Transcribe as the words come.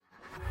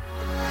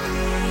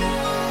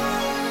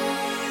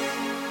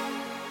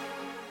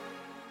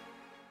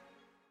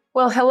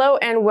Well, hello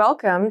and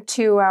welcome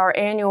to our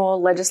annual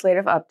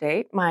legislative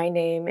update. My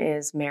name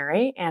is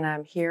Mary, and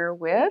I'm here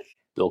with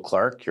Bill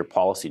Clark, your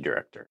policy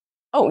director.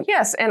 Oh,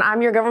 yes, and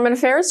I'm your government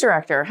affairs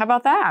director. How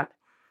about that?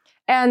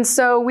 And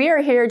so we are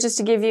here just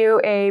to give you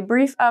a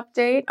brief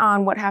update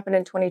on what happened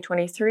in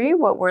 2023,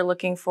 what we're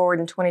looking forward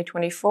in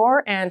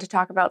 2024, and to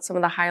talk about some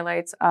of the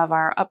highlights of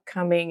our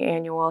upcoming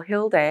annual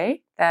Hill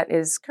Day that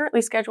is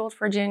currently scheduled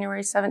for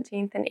January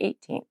 17th and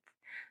 18th.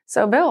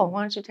 So, Bill,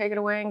 why don't you take it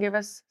away and give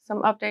us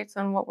some updates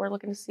on what we're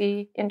looking to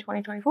see in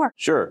 2024?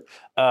 Sure.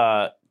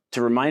 To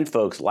remind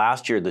folks,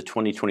 last year, the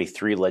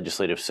 2023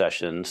 legislative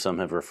session, some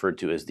have referred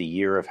to as the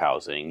year of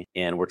housing,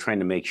 and we're trying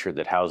to make sure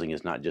that housing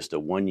is not just a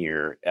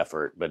one-year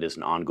effort, but is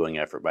an ongoing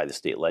effort by the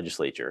state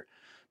legislature.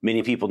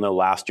 Many people know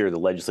last year the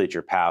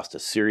legislature passed a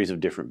series of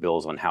different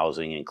bills on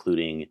housing,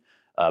 including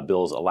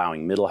bills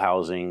allowing middle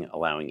housing,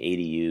 allowing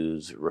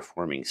ADUs,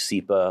 reforming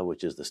SEPA,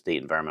 which is the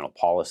State Environmental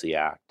Policy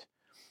Act,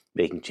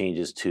 making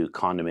changes to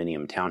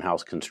condominium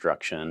townhouse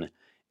construction,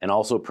 and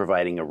also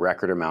providing a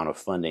record amount of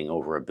funding,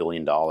 over $1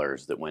 billion,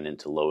 that went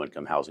into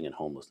low-income housing and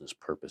homelessness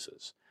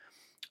purposes.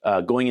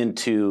 Going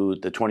into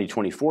the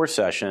 2024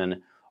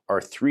 session,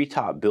 our three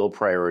top bill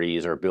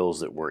priorities are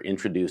bills that were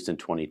introduced in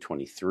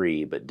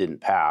 2023 but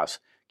didn't pass.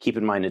 Keep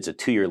in mind it's a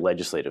two-year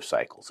legislative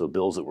cycle, so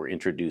bills that were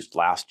introduced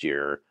last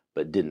year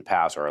but didn't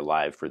pass are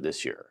alive for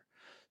this year.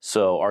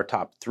 So our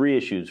top three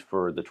issues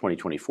for the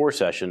 2024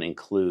 session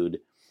include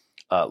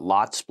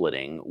lot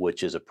splitting,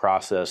 which is a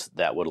process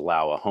that would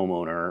allow a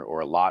homeowner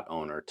or a lot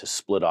owner to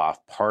split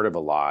off part of a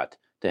lot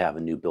to have a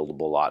new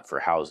buildable lot for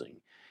housing.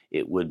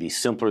 It would be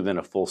simpler than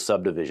a full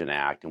subdivision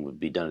act and would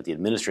be done at the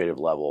administrative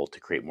level to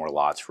create more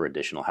lots for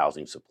additional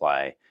housing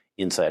supply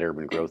inside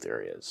urban growth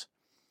areas.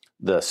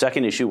 The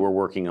second issue we're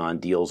working on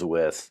deals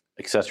with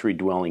accessory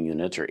dwelling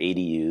units, or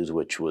ADUs,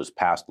 which was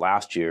passed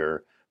last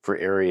year for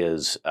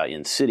areas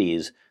in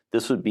cities.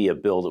 This would be a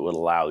bill that would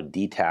allow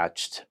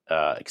detached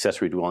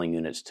accessory dwelling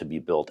units to be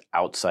built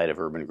outside of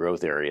urban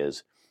growth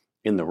areas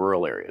in the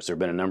rural areas. There have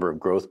been a number of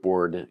growth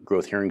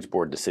hearings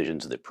board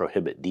decisions that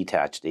prohibit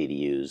detached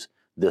ADUs.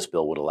 This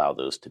bill would allow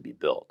those to be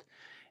built.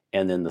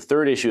 And then the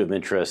third issue of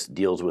interest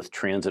deals with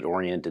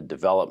transit-oriented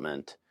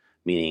development,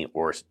 meaning,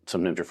 or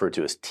sometimes referred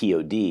to as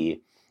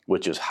TOD,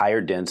 which is higher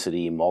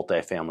density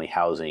multifamily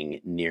housing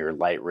near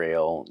light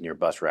rail, near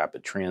bus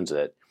rapid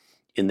transit,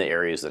 in the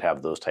areas that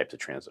have those types of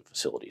transit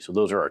facilities. So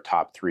those are our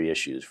top three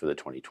issues for the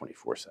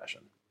 2024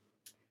 session.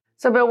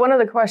 So, Bill, one of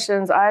the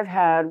questions I've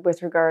had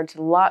with regard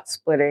to lot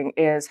splitting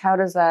is how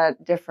does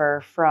that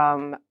differ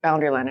from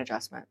boundary line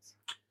adjustments?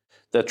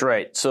 That's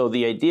right. So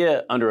the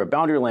idea under a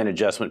boundary line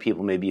adjustment,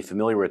 people may be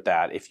familiar with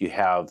that. If you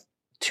have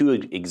two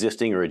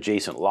existing or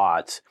adjacent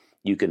lots,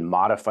 you can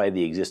modify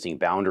the existing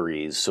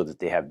boundaries so that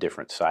they have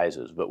different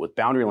sizes. But with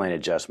boundary line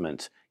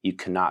adjustments, you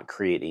cannot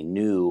create a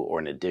new or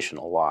an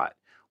additional lot.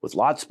 With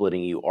lot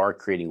splitting, you are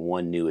creating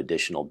one new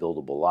additional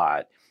buildable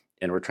lot,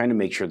 and we're trying to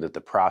make sure that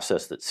the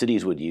process that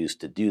cities would use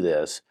to do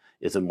this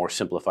is a more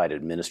simplified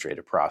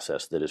administrative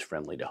process that is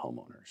friendly to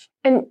homeowners.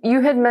 And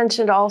you had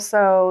mentioned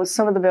also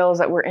some of the bills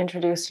that were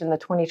introduced in the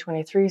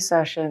 2023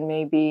 session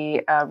may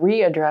be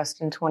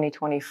readdressed in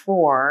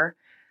 2024.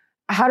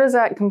 How does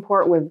that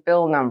comport with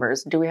bill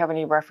numbers? Do we have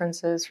any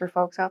references for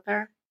folks out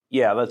there?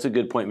 Yeah, that's a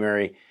good point,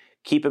 Mary.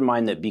 Keep in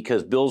mind that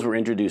because bills were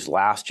introduced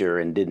last year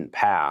and didn't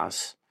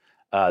pass,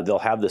 they'll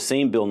have the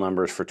same bill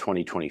numbers for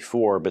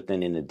 2024, but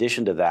then in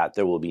addition to that,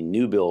 there will be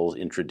new bills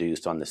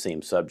introduced on the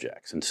same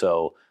subjects. And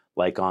so,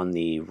 like on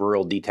the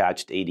rural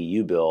detached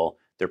ADU bill,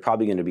 there are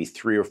probably going to be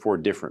 3 or 4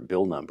 different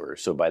bill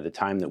numbers. So by the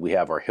time that we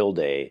have our Hill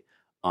Day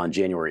on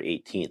January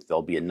 18th,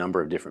 there'll be a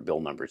number of different bill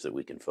numbers that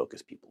we can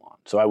focus people on.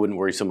 So I wouldn't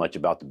worry so much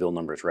about the bill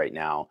numbers right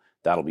now.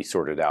 That'll be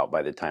sorted out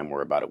by the time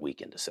we're about a week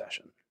into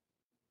session.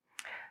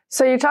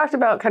 So you talked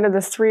about kind of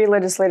the 3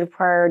 legislative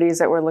priorities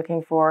that we're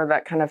looking for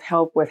that kind of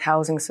help with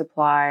housing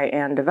supply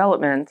and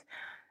development.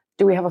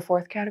 Do we have a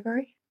 4th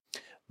category?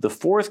 The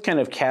 4th kind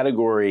of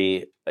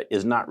category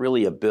is not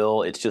really a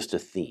bill, it's just a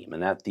theme.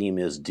 And that theme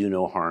is do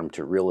no harm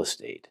to real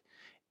estate.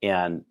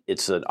 And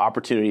it's an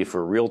opportunity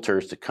for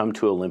realtors to come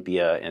to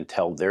Olympia and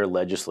tell their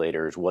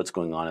legislators what's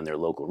going on in their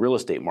local real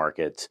estate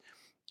markets.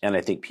 And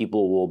I think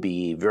people will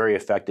be very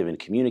effective in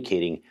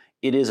communicating.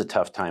 It is a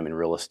tough time in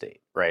real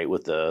estate, right?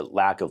 With the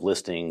lack of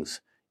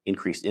listings,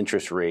 increased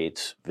interest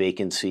rates,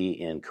 vacancy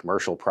in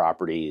commercial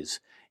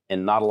properties,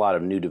 and not a lot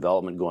of new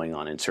development going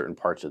on in certain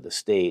parts of the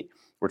state.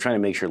 We're trying to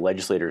make sure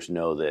legislators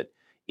know that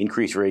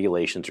increased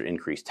regulations or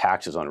increased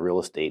taxes on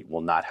real estate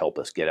will not help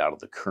us get out of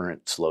the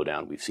current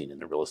slowdown we've seen in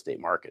the real estate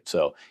market.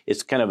 So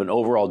it's kind of an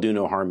overall do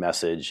no harm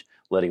message,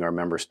 letting our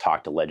members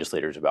talk to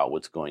legislators about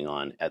what's going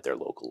on at their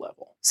local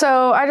level.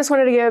 So I just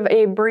wanted to give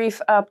a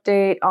brief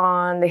update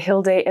on the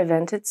Hill Day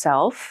event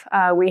itself.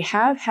 We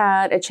have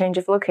had a change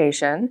of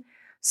location.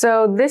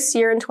 So this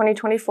year in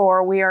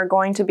 2024, we are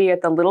going to be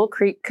at the Little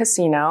Creek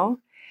Casino.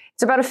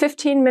 It's about a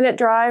 15-minute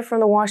drive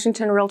from the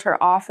Washington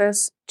Realtor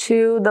office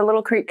to the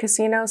Little Creek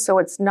Casino, so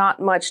it's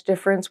not much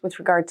difference with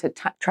regard to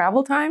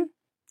travel time.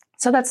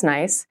 So that's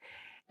nice.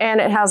 And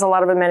it has a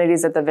lot of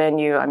amenities at the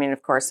venue. I mean,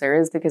 of course, there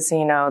is the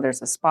casino,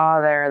 there's a spa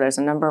there, there's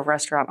a number of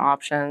restaurant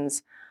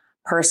options.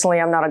 Personally,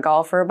 I'm not a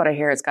golfer, but I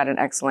hear it's got an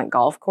excellent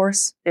golf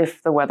course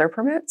if the weather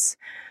permits.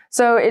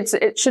 So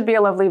it should be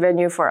a lovely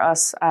venue for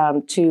us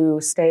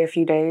to stay a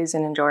few days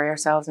and enjoy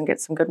ourselves and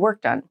get some good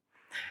work done.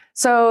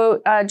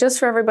 So just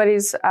for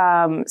everybody's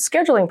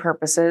scheduling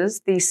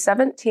purposes, the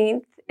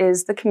 17th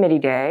is the committee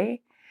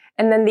day.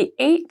 And then the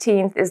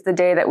 18th is the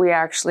day that we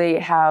actually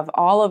have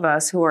all of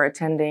us who are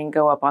attending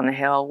go up on the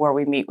Hill where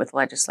we meet with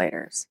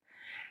legislators.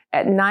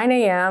 At 9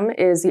 a.m.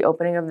 is the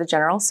opening of the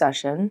general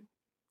session.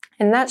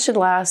 And that should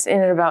last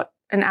in about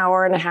an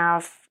hour and a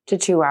half to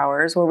 2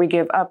 hours where we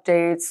give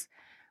updates.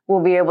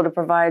 We'll be able to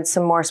provide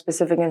some more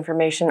specific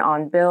information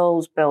on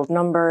bills, bill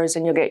numbers,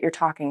 and you'll get your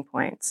talking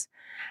points.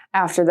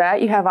 After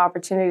that, you have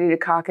opportunity to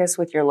caucus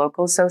with your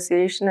local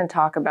association and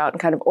talk about and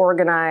kind of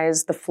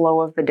organize the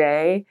flow of the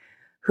day,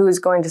 who's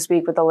going to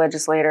speak with the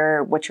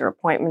legislator, what your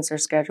appointments are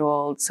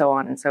scheduled, so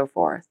on and so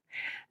forth.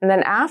 And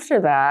then after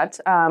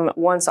that,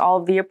 once all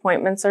of the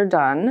appointments are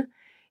done,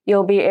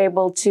 you'll be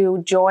able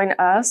to join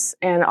us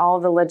and all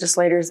of the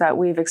legislators that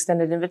we've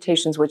extended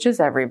invitations, which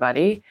is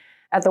everybody,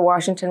 at the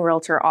Washington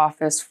Realtor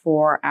office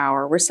for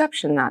our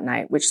reception that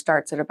night, which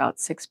starts at about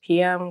 6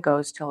 p.m.,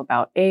 goes till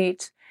about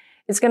 8.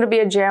 It's going to be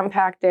a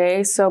jam-packed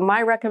day, so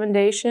my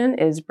recommendation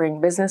is bring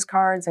business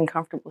cards and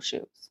comfortable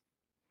shoes.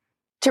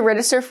 To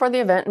register for the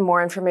event and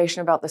more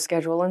information about the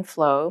schedule and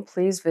flow,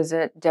 please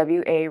visit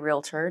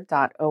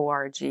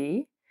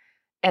warealtor.org.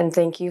 And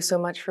thank you so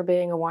much for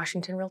being a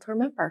Washington Realtor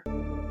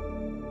member.